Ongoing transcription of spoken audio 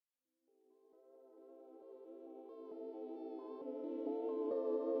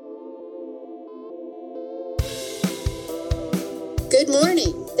Good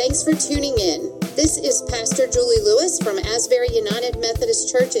morning. Thanks for tuning in. This is Pastor Julie Lewis from Asbury United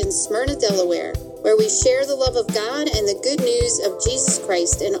Methodist Church in Smyrna, Delaware, where we share the love of God and the good news of Jesus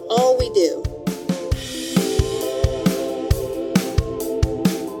Christ in all we do.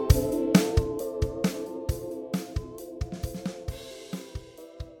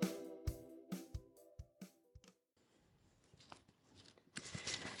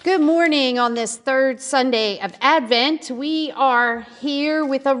 Good morning on this third Sunday of Advent. We are here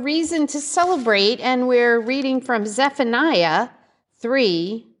with a reason to celebrate, and we're reading from Zephaniah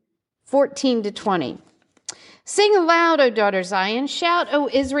 3:14-20. Sing aloud, O daughter Zion. Shout, O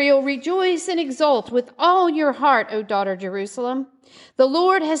Israel. Rejoice and exult with all your heart, O daughter Jerusalem. The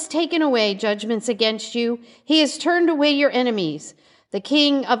Lord has taken away judgments against you. He has turned away your enemies. The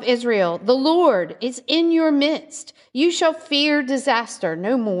King of Israel, the Lord, is in your midst. You shall fear disaster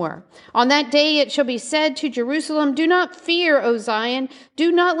no more. On that day it shall be said to Jerusalem, do not fear, O Zion.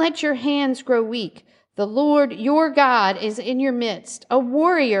 Do not let your hands grow weak. The Lord your God is in your midst, a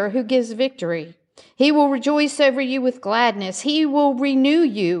warrior who gives victory. He will rejoice over you with gladness. He will renew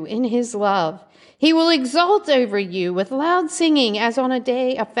you in his love. He will exult over you with loud singing as on a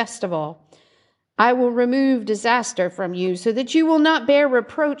day of festival. I will remove disaster from you so that you will not bear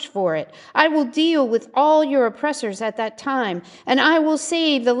reproach for it. I will deal with all your oppressors at that time, and I will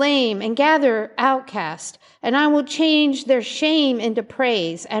save the lame and gather outcast, and I will change their shame into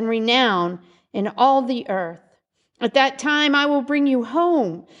praise and renown in all the earth. At that time I will bring you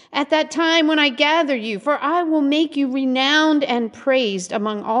home, at that time when I gather you, for I will make you renowned and praised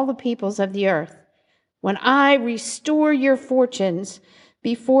among all the peoples of the earth. When I restore your fortunes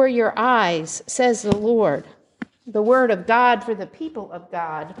before your eyes, says the Lord. The word of God for the people of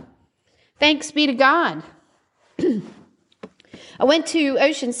God. Thanks be to God. I went to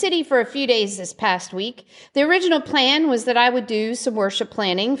Ocean City for a few days this past week. The original plan was that I would do some worship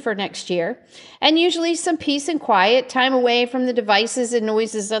planning for next year, and usually some peace and quiet, time away from the devices and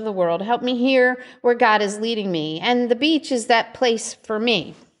noises of the world, help me hear where God is leading me, and the beach is that place for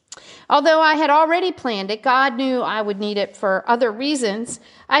me. Although I had already planned it, God knew I would need it for other reasons.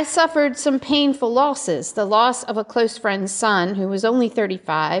 I suffered some painful losses, the loss of a close friend's son who was only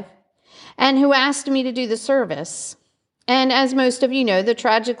 35 and who asked me to do the service. And as most of you know, the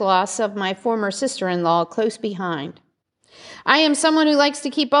tragic loss of my former sister-in-law close behind. I am someone who likes to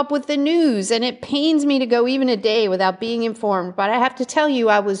keep up with the news, and it pains me to go even a day without being informed. But I have to tell you,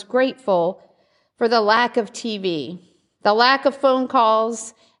 I was grateful for the lack of TV, the lack of phone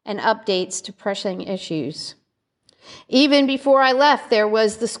calls, and updates to pressing issues. Even before I left, there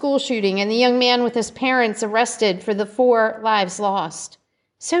was the school shooting and the young man with his parents arrested for the 4 lives lost.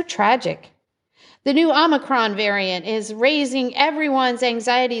 So tragic. The new Omicron variant is raising everyone's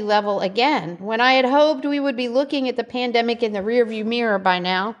anxiety level again, when I had hoped we would be looking at the pandemic in the rearview mirror by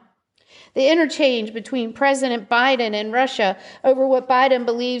now. The interchange between President Biden and Russia over what Biden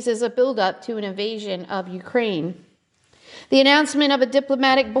believes is a buildup to an invasion of Ukraine. The announcement of a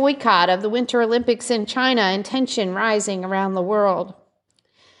diplomatic boycott of the Winter Olympics in China and tension rising around the world.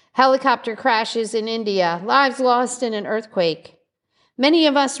 Helicopter crashes in India, lives lost in an earthquake. Many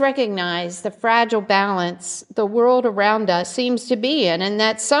of us recognize the fragile balance the world around us seems to be in, and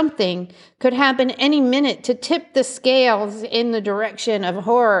that something could happen any minute to tip the scales in the direction of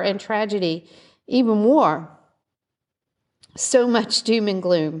horror and tragedy, even war. So much doom and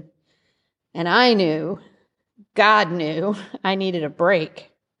gloom. And I knew, God knew, I needed a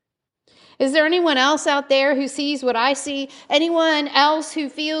break. Is there anyone else out there who sees what I see? Anyone else who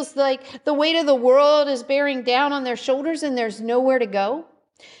feels like the weight of the world is bearing down on their shoulders and there's nowhere to go?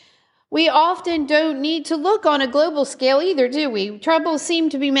 We often don't need to look on a global scale either, do we? Troubles seem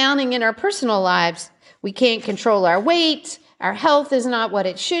to be mounting in our personal lives. We can't control our weight. Our health is not what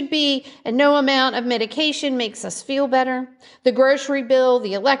it should be, and no amount of medication makes us feel better. The grocery bill,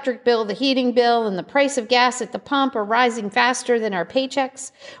 the electric bill, the heating bill, and the price of gas at the pump are rising faster than our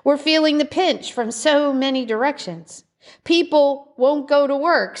paychecks. We're feeling the pinch from so many directions. People won't go to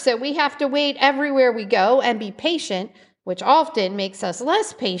work, so we have to wait everywhere we go and be patient, which often makes us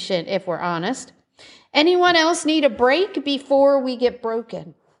less patient if we're honest. Anyone else need a break before we get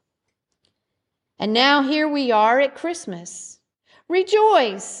broken? And now here we are at Christmas.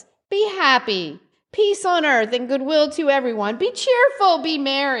 Rejoice, be happy, peace on earth and goodwill to everyone. Be cheerful, be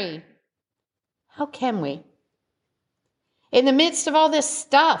merry. How can we? In the midst of all this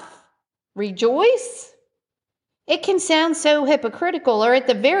stuff, rejoice? It can sound so hypocritical, or at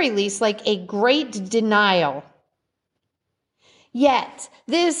the very least like a great denial. Yet,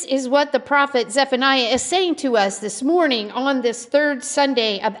 this is what the prophet Zephaniah is saying to us this morning on this third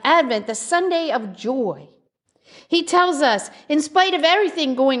Sunday of Advent, the Sunday of joy. He tells us, in spite of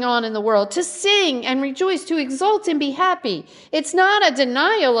everything going on in the world, to sing and rejoice, to exult and be happy. It's not a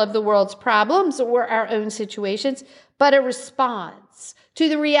denial of the world's problems or our own situations, but a response to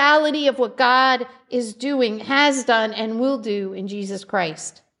the reality of what God is doing, has done, and will do in Jesus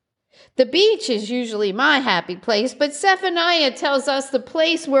Christ. The beach is usually my happy place, but Zephaniah tells us the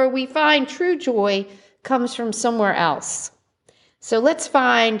place where we find true joy comes from somewhere else. So let's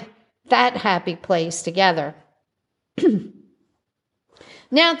find that happy place together.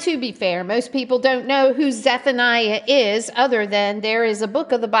 Now, to be fair, most people don't know who Zephaniah is, other than there is a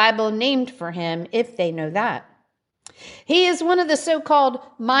book of the Bible named for him, if they know that. He is one of the so-called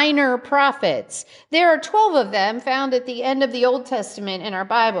minor prophets. There are 12 of them found at the end of the Old Testament in our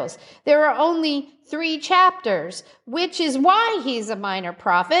Bibles. There are only 3 chapters, which is why he's a minor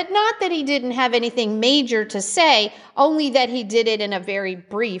prophet. Not that he didn't have anything major to say, only that he did it in a very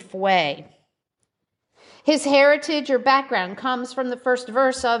brief way. His heritage or background comes from the first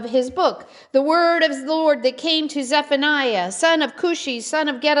verse of his book. The word of the Lord that came to Zephaniah, son of Cushi, son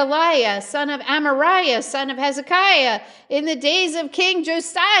of Gedaliah, son of Amariah, son of Hezekiah, in the days of King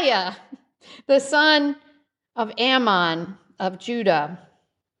Josiah, the son of Ammon of Judah.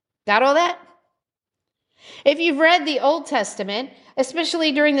 Got all that? If you've read the Old Testament,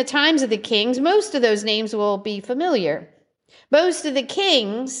 especially during the times of the kings, most of those names will be familiar. Most of the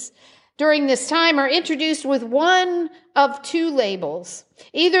kings during this time are introduced with one of 2 labels.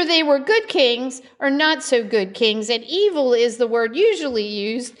 Either they were good kings or not so good kings, and evil is the word usually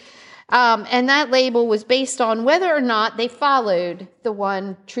used, and that label was based on whether or not they followed the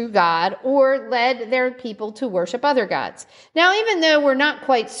one true God or led their people to worship other gods. Now, even though we're not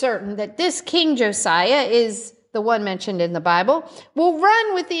quite certain that this King Josiah is the one mentioned in the Bible, we'll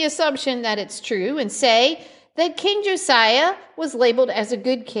run with the assumption that it's true and say that King Josiah was labeled as a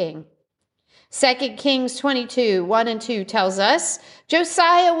good king. 2 Kings 22, 1 and 2 tells us,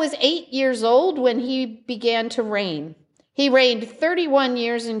 Josiah was 8 years old when he began to reign. He reigned 31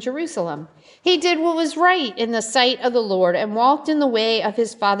 years in Jerusalem. He did what was right in the sight of the Lord and walked in the way of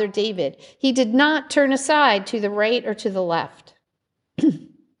his father David. He did not turn aside to the right or to the left.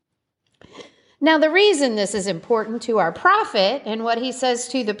 Now, the reason this is important to our prophet and what he says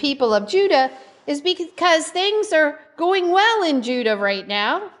to the people of Judah is because things are going well in Judah right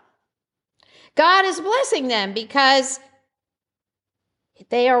now. God is blessing them because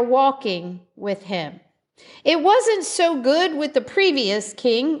they are walking with him. It wasn't so good with the previous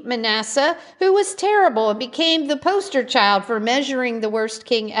king, Manasseh, who was terrible and became the poster child for measuring the worst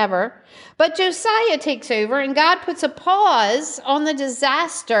king ever. But Josiah takes over, and God puts a pause on the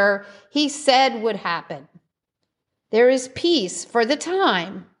disaster he said would happen. There is peace for the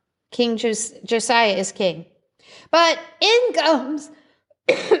time. King Josiah is king. But in comes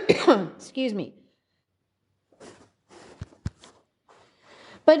excuse me.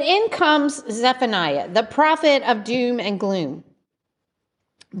 But in comes Zephaniah, the prophet of doom and gloom.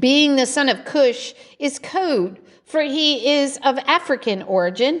 Being the son of Cush is code, for he is of African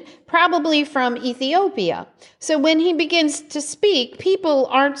origin, probably from Ethiopia. So when he begins to speak, people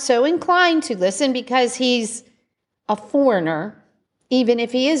aren't so inclined to listen because he's a foreigner, even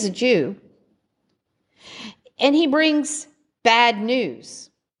if he is a Jew. And he brings bad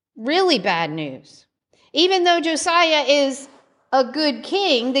news, really bad news. Even though Josiah is a good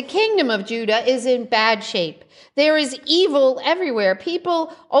king, the kingdom of Judah is in bad shape. There is evil everywhere.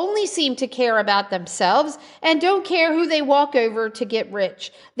 People only seem to care about themselves and don't care who they walk over to get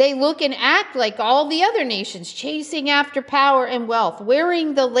rich. They look and act like all the other nations, chasing after power and wealth,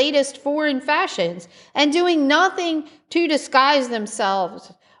 wearing the latest foreign fashions, and doing nothing to disguise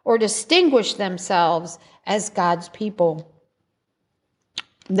themselves or distinguish themselves as God's people.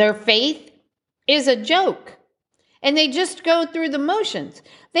 Their faith is a joke, and they just go through the motions.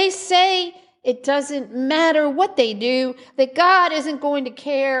 They say it doesn't matter what they do, that God isn't going to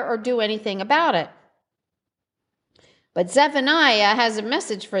care or do anything about it. But Zephaniah has a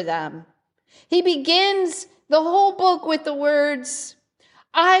message for them. He begins the whole book with the words,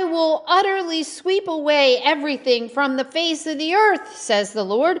 I will utterly sweep away everything from the face of the earth, says the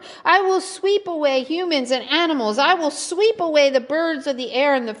Lord. I will sweep away humans and animals. I will sweep away the birds of the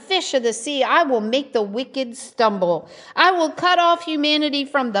air and the fish of the sea. I will make the wicked stumble. I will cut off humanity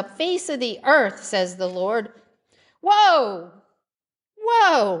from the face of the earth, says the Lord. Whoa!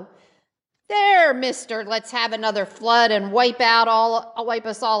 Whoa! There, mister, let's have another flood and wipe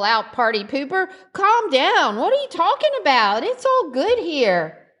us all out, party pooper. Calm down. What are you talking about? It's all good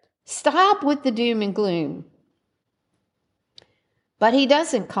here. Stop with the doom and gloom. But he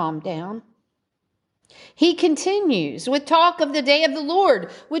doesn't calm down. He continues with talk of the day of the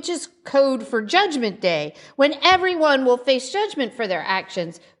Lord, which is code for Judgment Day, when everyone will face judgment for their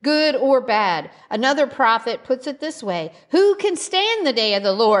actions, good or bad. Another prophet puts it this way: who can stand the day of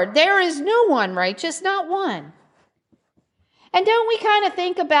the Lord? There is no one righteous, not one. And don't we kind of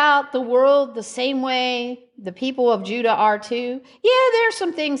think about the world the same way the people of Judah are too? Yeah, there's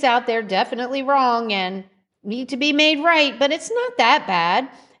some things out there definitely wrong and need to be made right, but it's not that bad.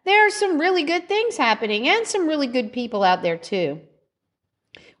 There are some really good things happening and some really good people out there too.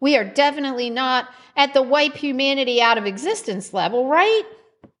 We are definitely not at the wipe humanity out of existence level, right?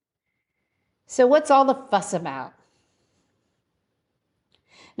 So what's all the fuss about?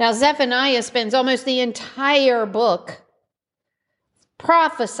 Now, Zephaniah spends almost the entire book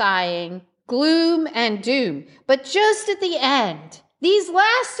prophesying gloom and doom. But just at the end, these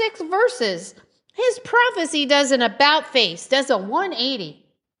last 6 verses, his prophecy does an about face, does a 180.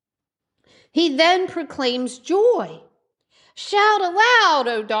 He then proclaims joy. Shout aloud,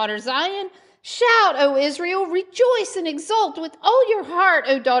 O daughter Zion. Shout, O Israel. Rejoice and exult with all your heart,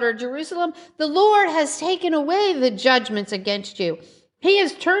 O daughter Jerusalem. The Lord has taken away the judgments against you. He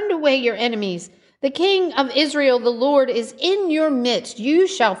has turned away your enemies. The King of Israel, the Lord, is in your midst. You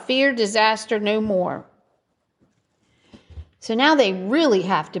shall fear disaster no more. So now they really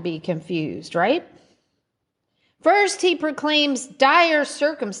have to be confused, right? First, he proclaims dire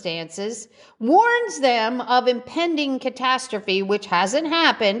circumstances, warns them of impending catastrophe, which hasn't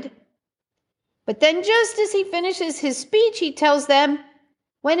happened. But then just as he finishes his speech, he tells them,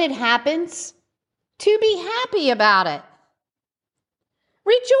 when it happens, to be happy about it.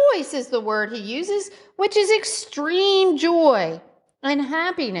 Rejoice is the word he uses, which is extreme joy and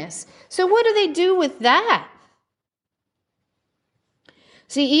happiness. So what do they do with that?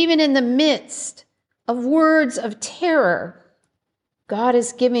 See, even in the midst of words of terror, God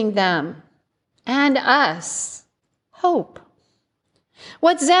is giving them and us hope.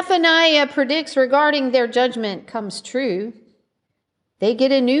 What Zephaniah predicts regarding their judgment comes true. They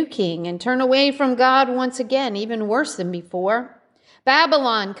get a new king and turn away from God once again, even worse than before.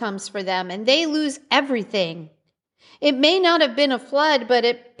 Babylon comes for them and they lose everything. It may not have been a flood, but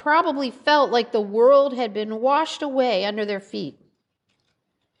it probably felt like the world had been washed away under their feet.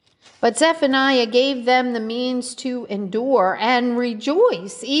 But Zephaniah gave them the means to endure and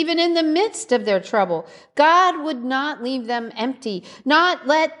rejoice, even in the midst of their trouble. God would not leave them empty, not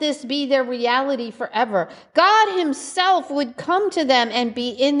let this be their reality forever. God himself would come to them and be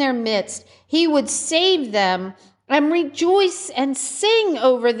in their midst. He would save them and rejoice and sing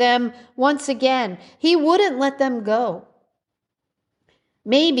over them once again. He wouldn't let them go.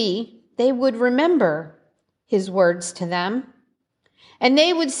 Maybe they would remember his words to them, and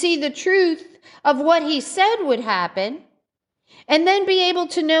they would see the truth of what he said would happen, and then be able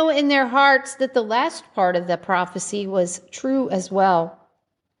to know in their hearts that the last part of the prophecy was true as well.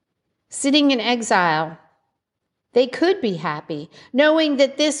 Sitting in exile, they could be happy, knowing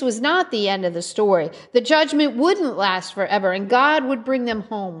that this was not the end of the story. The judgment wouldn't last forever, and God would bring them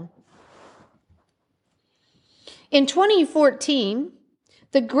home. In 2014,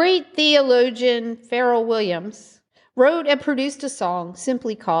 the great theologian Pharrell Williams wrote and produced a song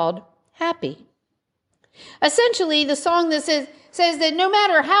simply called Happy. Essentially, the song that says that no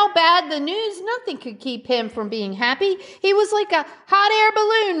matter how bad the news, nothing could keep him from being happy. He was like a hot air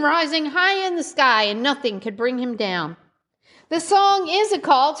balloon rising high in the sky, and nothing could bring him down. The song is a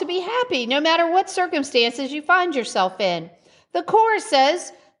call to be happy, no matter what circumstances you find yourself in. The chorus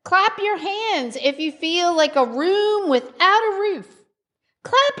says, clap your hands if you feel like a room without a roof.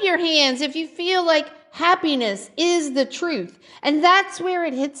 Clap your hands if you feel like happiness is the truth. And that's where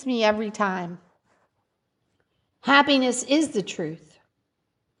it hits me every time. Happiness is the truth.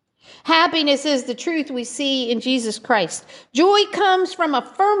 Happiness is the truth we see in Jesus Christ. Joy comes from a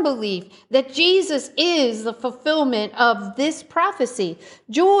firm belief that Jesus is the fulfillment of this prophecy.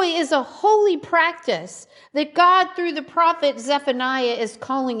 Joy is a holy practice that God, through the prophet Zephaniah, is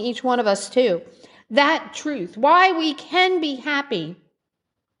calling each one of us to. That truth, why we can be happy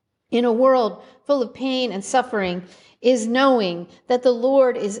in a world full of pain and suffering, is knowing that the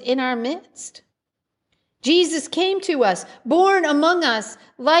Lord is in our midst. Jesus came to us, born among us,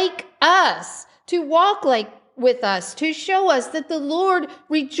 like us, to walk with us, to show us that the Lord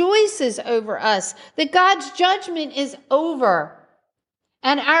rejoices over us, that God's judgment is over,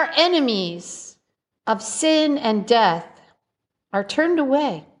 and our enemies of sin and death are turned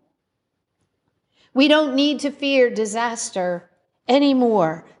away. We don't need to fear disaster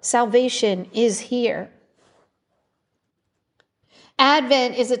anymore. Salvation is here.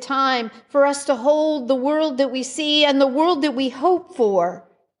 Advent is a time for us to hold the world that we see and the world that we hope for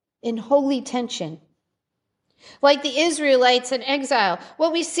in holy tension. Like the Israelites in exile,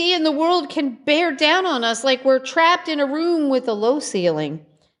 what we see in the world can bear down on us like we're trapped in a room with a low ceiling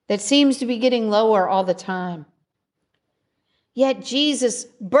that seems to be getting lower all the time. Yet Jesus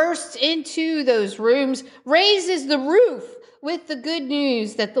bursts into those rooms, raises the roof with the good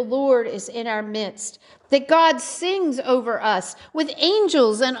news that the Lord is in our midst, that God sings over us with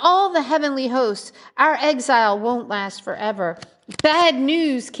angels and all the heavenly hosts. Our exile won't last forever. Bad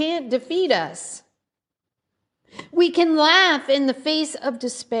news can't defeat us. We can laugh in the face of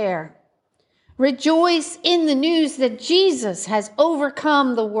despair. Rejoice in the news that Jesus has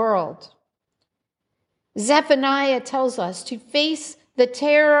overcome the world. Zephaniah tells us to face the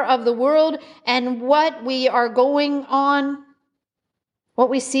terror of the world and what we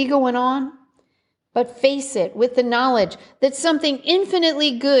see going on, but face it with the knowledge that something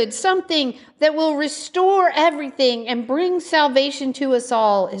infinitely good, something that will restore everything and bring salvation to us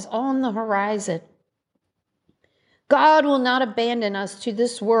all, is on the horizon. God will not abandon us to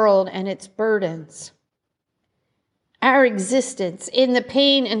this world and its burdens. Our existence in the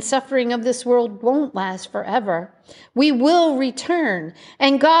pain and suffering of this world won't last forever. We will return,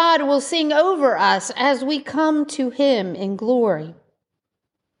 and God will sing over us as we come to him in glory.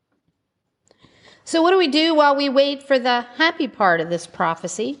 So what do we do while we wait for the happy part of this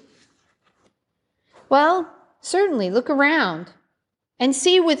prophecy? Well, certainly look around and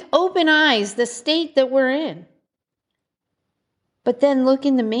see with open eyes the state that we're in. But then look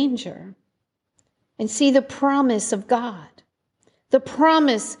in the manger and see the promise of God, the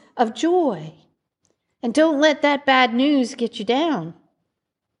promise of joy. And don't let that bad news get you down.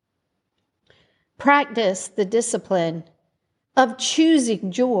 Practice the discipline of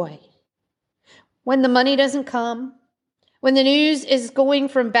choosing joy. When the money doesn't come, when the news is going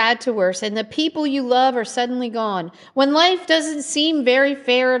from bad to worse, and the people you love are suddenly gone, when life doesn't seem very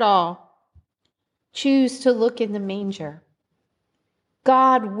fair at all, choose to look in the manger.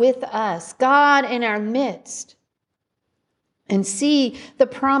 God with us, God in our midst, and see the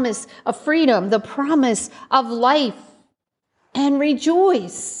promise of freedom, the promise of life, and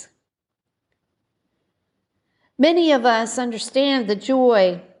rejoice. Many of us understand the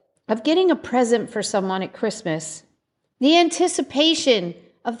joy of getting a present for someone at Christmas, the anticipation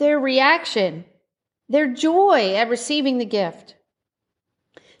of their reaction, their joy at receiving the gift.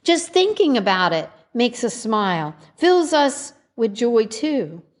 Just thinking about it makes us smile, fills us with joy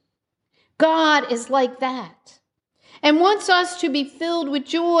too. God is like that and wants us to be filled with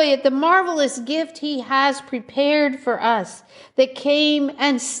joy at the marvelous gift he has prepared for us that came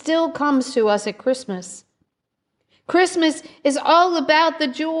and still comes to us at Christmas. Christmas is all about the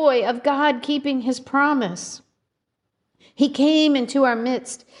joy of God keeping his promise. He came into our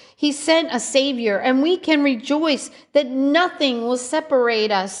midst. He sent a Savior, and we can rejoice that nothing will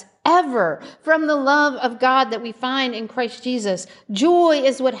separate us ever from the love of God that we find in Christ Jesus. Joy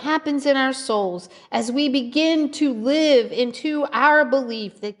is what happens in our souls as we begin to live into our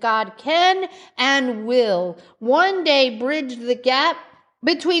belief that God can and will one day bridge the gap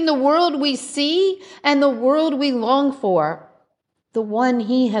between the world we see and the world we long for, the one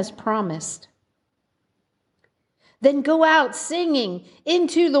he has promised. Then go out singing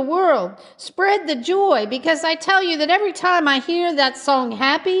into the world. Spread the joy, because I tell you that every time I hear that song,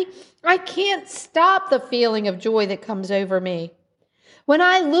 Happy, I can't stop the feeling of joy that comes over me. When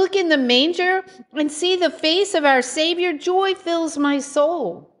I look in the manger and see the face of our Savior, joy fills my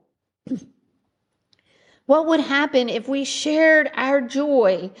soul. What would happen if we shared our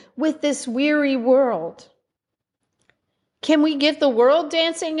joy with this weary world? Can we get the world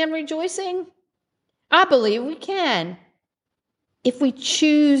dancing and rejoicing? I believe we can. If we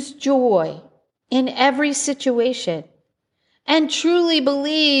choose joy in every situation and truly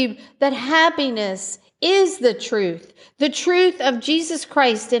believe that happiness is the truth of Jesus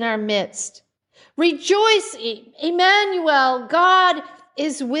Christ in our midst. Rejoice, Emmanuel, God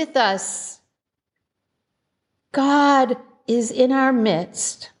is with us. God is in our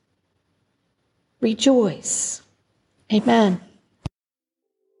midst. Rejoice. Amen.